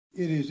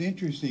it is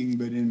interesting,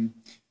 but in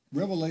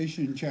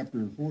Revelation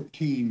chapter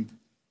 14,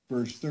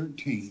 verse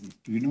 13,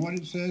 do you know what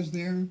it says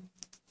there?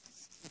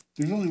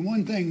 There's only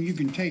one thing you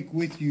can take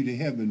with you to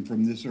heaven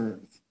from this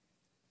earth.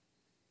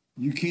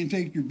 You can't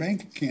take your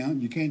bank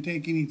account, you can't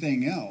take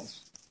anything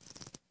else,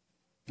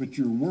 but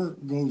your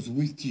work goes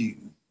with you,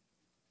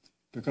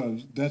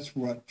 because that's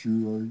what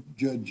you are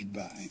judged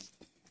by.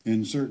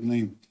 And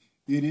certainly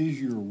it is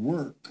your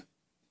work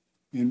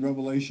in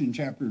Revelation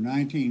chapter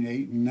 19,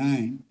 8 and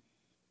 9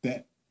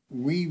 that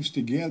weaves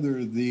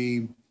together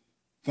the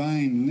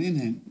fine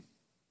linen,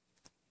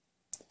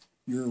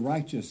 your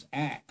righteous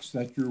acts,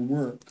 that's your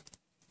work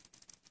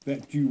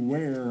that you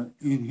wear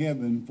in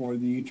heaven for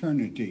the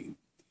eternity.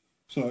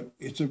 So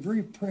it's a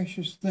very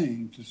precious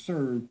thing to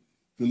serve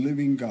the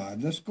living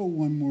God. Let's go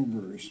one more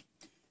verse.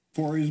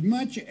 For as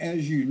much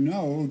as you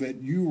know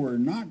that you were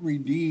not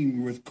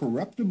redeemed with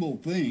corruptible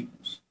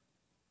things,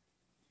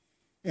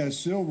 as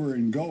silver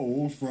and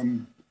gold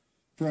from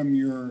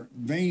your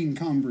vain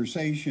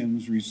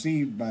conversations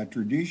received by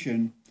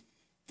tradition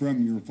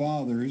from your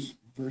fathers,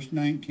 verse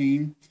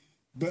 19,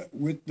 but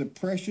with the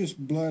precious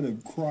blood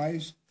of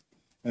Christ,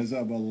 as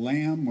of a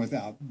lamb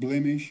without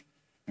blemish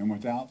and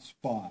without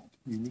spot.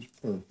 He was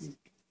perfect.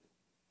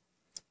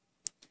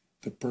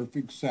 The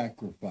perfect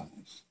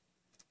sacrifice.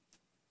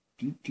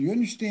 Do you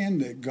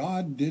understand that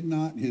God did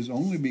not, his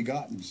only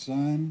begotten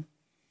Son,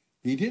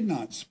 he did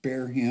not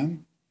spare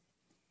him?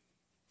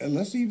 And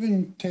let's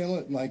even tell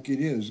it like it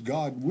is,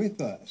 God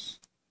with us.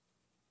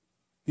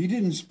 He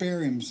didn't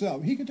spare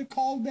himself. He could have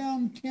called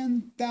down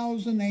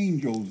 10,000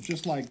 angels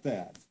just like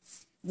that.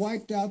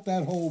 Wiped out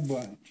that whole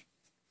bunch.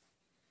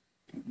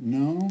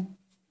 No,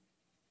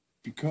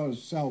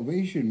 because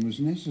salvation was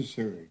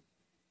necessary.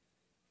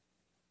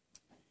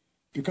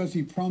 Because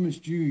he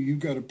promised you, you've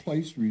got a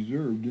place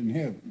reserved in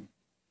heaven.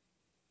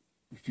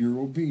 If you're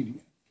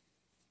obedient,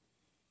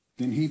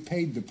 then he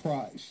paid the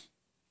price.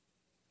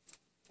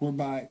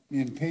 Whereby,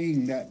 in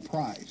paying that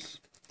price,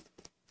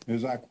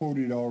 as I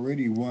quoted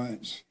already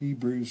once,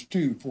 Hebrews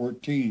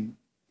 2:14,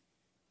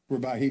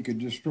 whereby he could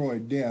destroy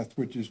death,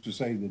 which is to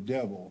say the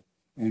devil,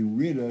 and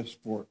rid us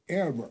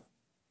forever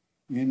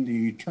in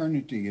the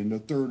eternity, in the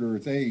third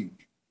earth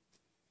age,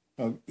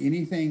 of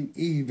anything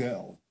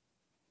evil,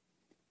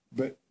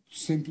 but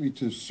simply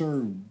to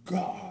serve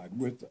God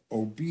with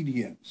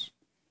obedience,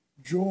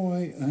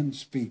 joy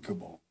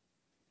unspeakable.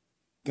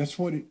 That's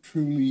what it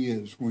truly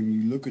is when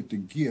you look at the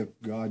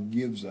gift God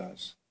gives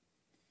us.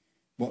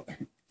 Well,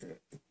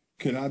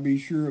 can I be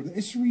sure of that?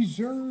 It's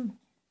reserved.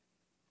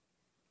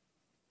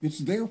 It's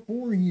there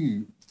for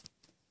you.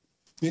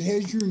 It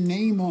has your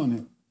name on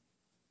it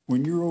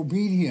when you're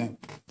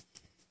obedient.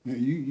 Now,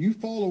 you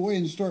fall away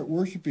and start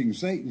worshiping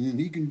Satan, and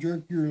he can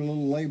jerk your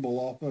little label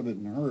off of it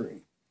in a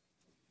hurry.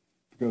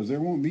 Because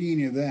there won't be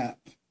any of that.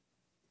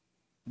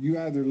 You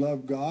either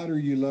love God or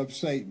you love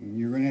Satan.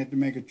 You're going to have to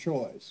make a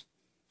choice.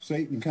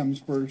 Satan comes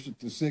first at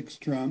the 6th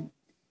trump.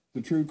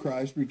 The true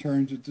Christ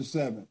returns at the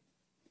 7th.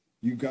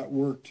 You've got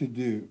work to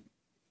do.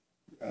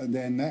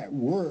 Then that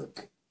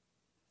work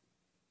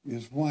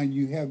is why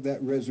you have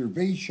that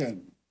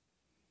reservation.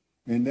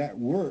 And that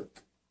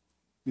work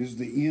is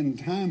the end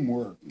time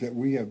work that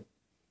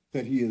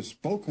he has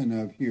spoken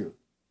of here.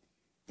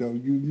 Though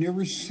you've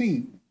never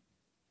seen,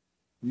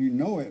 you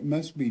know it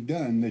must be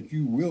done, that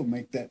you will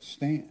make that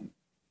stand.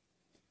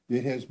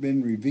 It has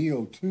been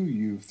revealed to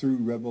you through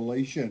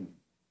revelation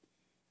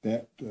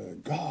that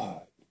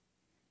God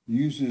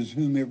uses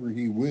whomever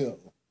he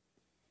will.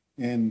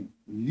 And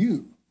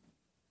you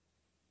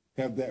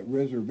have that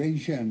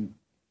reservation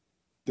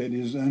that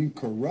is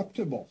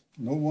uncorruptible.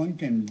 No one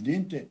can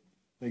dent it.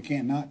 They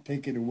cannot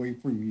take it away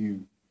from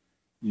you.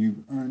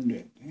 You've earned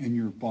it. And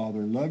your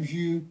Father loves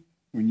you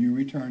when you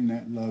return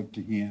that love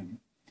to him.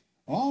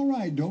 All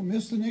right, don't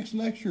miss the next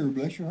lecture.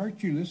 Bless your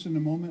heart, you listen a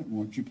moment,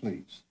 won't you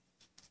please?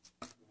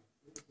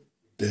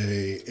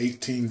 Day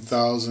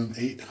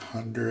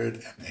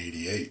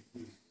 18,888.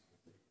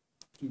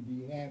 To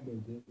be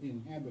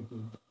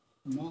inhabited,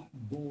 not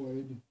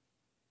void.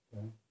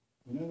 Okay?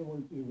 In other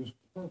words, it was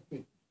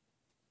perfect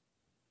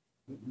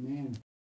that man